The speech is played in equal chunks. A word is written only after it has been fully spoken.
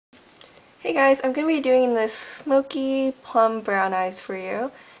Hey guys, I'm going to be doing this smoky plum brown eyes for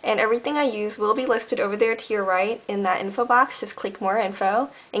you, and everything I use will be listed over there to your right in that info box. Just click more info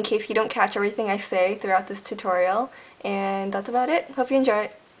in case you don't catch everything I say throughout this tutorial, and that's about it. Hope you enjoy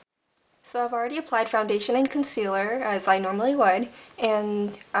it. So I've already applied foundation and concealer as I normally would,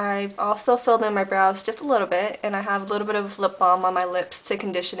 and I've also filled in my brows just a little bit, and I have a little bit of lip balm on my lips to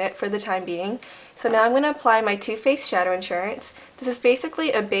condition it for the time being. So now I'm going to apply my Too Faced Shadow Insurance. This is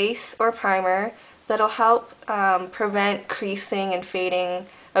basically a base or primer that'll help prevent creasing and fading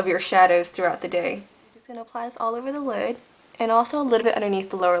of your shadows throughout the day. I'm just going to apply this all over the lid, and also a little bit underneath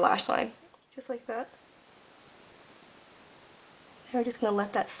the lower lash line, just like that. And we're just going to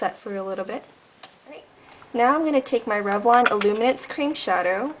let that set for a little bit. Alright. Now I'm going to take my Revlon Illuminance cream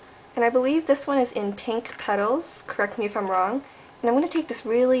shadow, and I believe this one is in pink Petals, correct me if I'm wrong, and I'm going to take this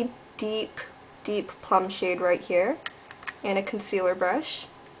really deep plum shade right here, and a concealer brush.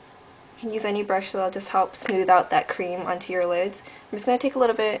 You can use any brush that'll just help smooth out that cream onto your lids. I'm just going to take a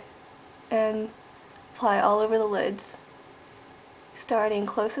little bit and apply all over the lids, starting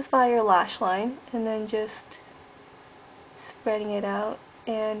closest by your lash line, and then just spreading it out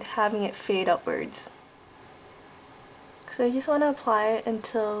and having it fade upwards. So you just want to apply it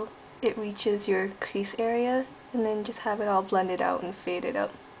until it reaches your crease area, and then just have it all blended out and faded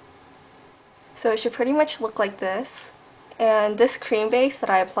up. So it should pretty much look like this. And this cream base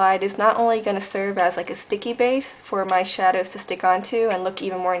that I applied is not only going to serve as like a sticky base for my shadows to stick onto and look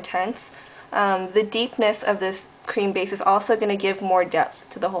even more intense, the deepness of this cream base is also going to give more depth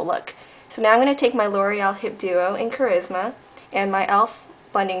to the whole look. So now I'm going to take my L'Oreal Hip Duo in Charisma and my e.l.f.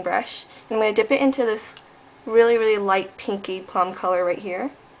 blending brush, and I'm going to dip it into this really light pinky plum color right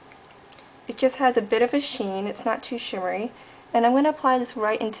here. It just has a bit of a sheen, it's not too shimmery, and I'm going to apply this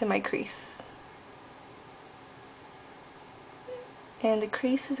right into my crease. And the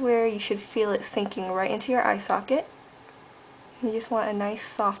crease is where you should feel it sinking right into your eye socket. You just want a nice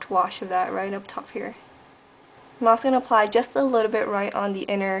soft wash of that right up top here. I'm also going to apply just a little bit right on the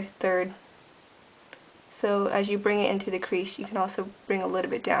inner third. So as you bring it into the crease, you can also bring a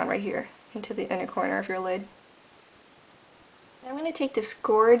little bit down right here into the inner corner of your lid. Now I'm going to take this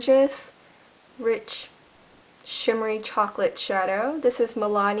gorgeous, rich, shimmery chocolate shadow. This is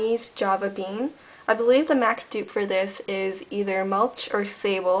Milani's Java Bean. I believe the MAC dupe for this is either Mulch or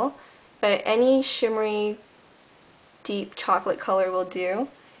Sable, but any shimmery, deep chocolate color will do.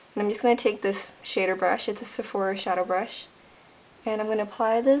 And I'm just going to take this shader brush, it's a Sephora shadow brush, and I'm going to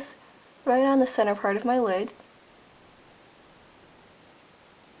apply this right on the center part of my lid.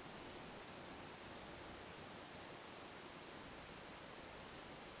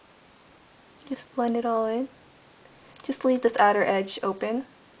 Just blend it all in. Just leave this outer edge open.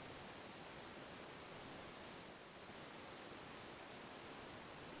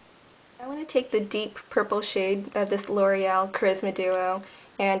 I'm going to take the deep purple shade of this L'Oreal Charisma Duo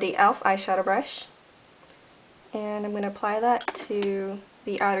and the e.l.f. eyeshadow brush, and I'm going to apply that to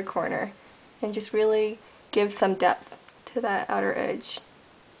the outer corner and just really give some depth to that outer edge.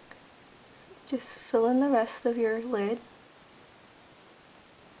 Just fill in the rest of your lid,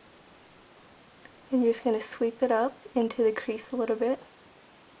 and you're just going to sweep it up into the crease a little bit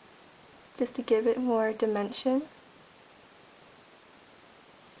just to give it more dimension.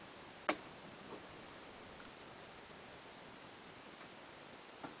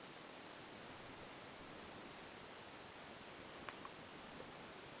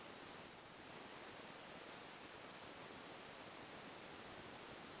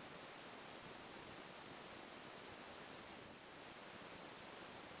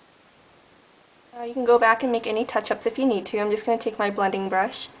 You can go back and make any touch-ups if you need to. I'm just going to take my blending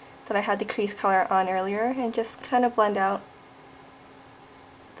brush that I had the crease color on earlier and just kind of blend out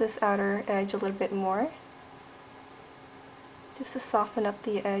this outer edge a little bit more, just to soften up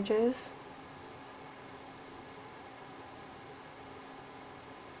the edges.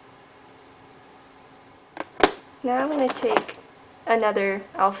 Now I'm going to take another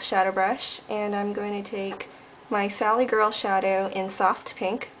e.l.f. shadow brush, and I'm going to take my Sally Girl shadow in Soft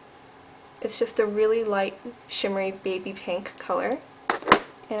Pink. It's just a really light, shimmery baby pink color,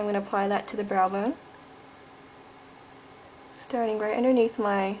 and I'm going to apply that to the brow bone, starting right underneath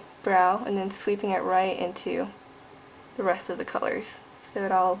my brow and then sweeping it right into the rest of the colors so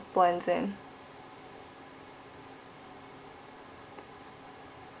it all blends in.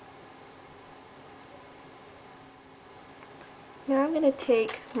 Now I'm going to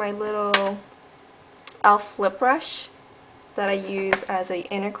take my little e.l.f. lip brush that I use as an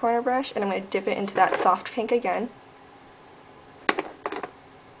inner corner brush, and I'm going to dip it into that soft pink again.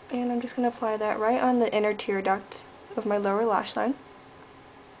 And I'm just going to apply that right on the inner tear duct of my lower lash line.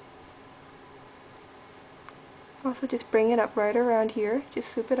 Also just bring it up right around here, just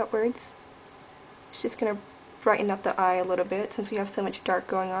swoop it upwards. It's just going to brighten up the eye a little bit since we have so much dark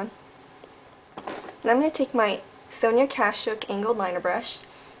going on. And I'm going to take my Sonia Kashuk angled liner brush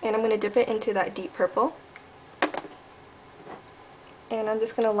and I'm going to dip it into that deep purple. And I'm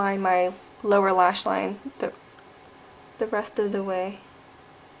just going to line my lower lash line the rest of the way.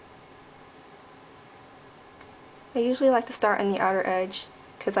 I usually like to start on the outer edge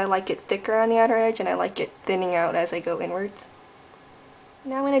because I like it thicker on the outer edge and I like it thinning out as I go inwards.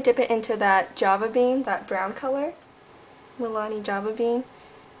 Now I'm going to dip it into that Java Bean, that brown color, Milani Java Bean,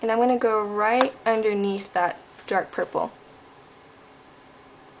 and I'm going to go right underneath that dark purple.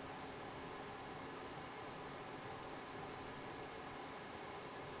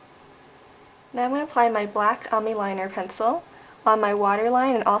 Now I'm going to apply my black Almay liner pencil on my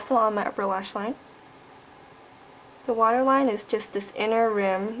waterline and also on my upper lash line. The waterline is just this inner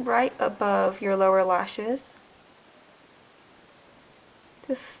rim right above your lower lashes.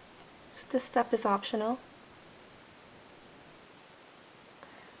 This step is optional.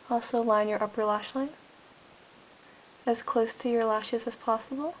 Also line your upper lash line as close to your lashes as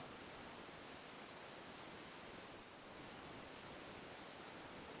possible.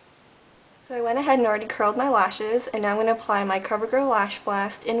 So I went ahead and already curled my lashes, and now I'm going to apply my CoverGirl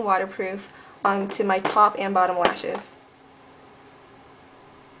LashBlast in waterproof onto my top and bottom lashes.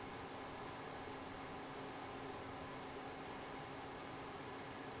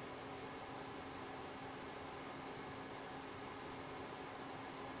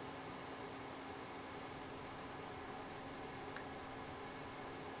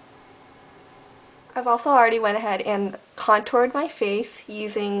 I've also already went ahead and contoured my face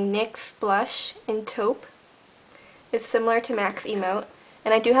using NYX blush in Taupe. It's similar to MAC's Emote,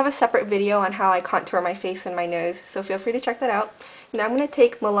 and I do have a separate video on how I contour my face and my nose, so feel free to check that out. Now I'm going to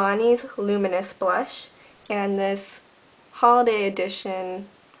take Milani's Luminous blush and this Holiday Edition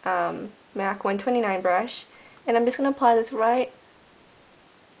MAC 129 brush, and I'm just going to apply this right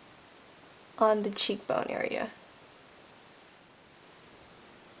on the cheekbone area.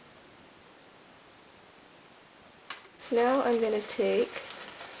 Now I'm going to take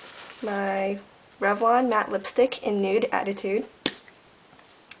my Revlon Matte lipstick in Nude Attitude.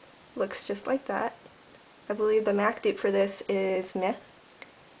 Looks just like that. I believe the MAC dupe for this is Myth.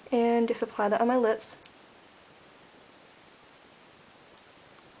 And just apply that on my lips.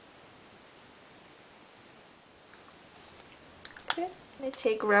 Okay. I'm going to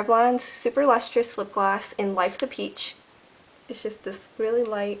take Revlon's Superlustrous lip gloss in Life's a Peach. It's just this really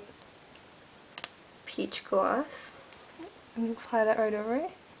light peach gloss. I'm going to apply that right over it.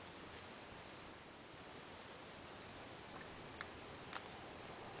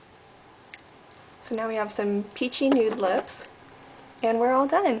 So now we have some peachy nude lips, and we're all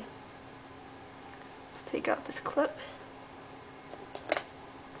done. Let's take out this clip.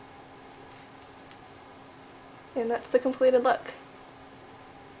 And that's the completed look.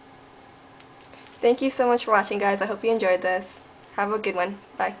 Thank you so much for watching, guys. I hope you enjoyed this. Have a good one.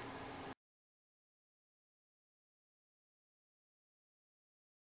 Bye.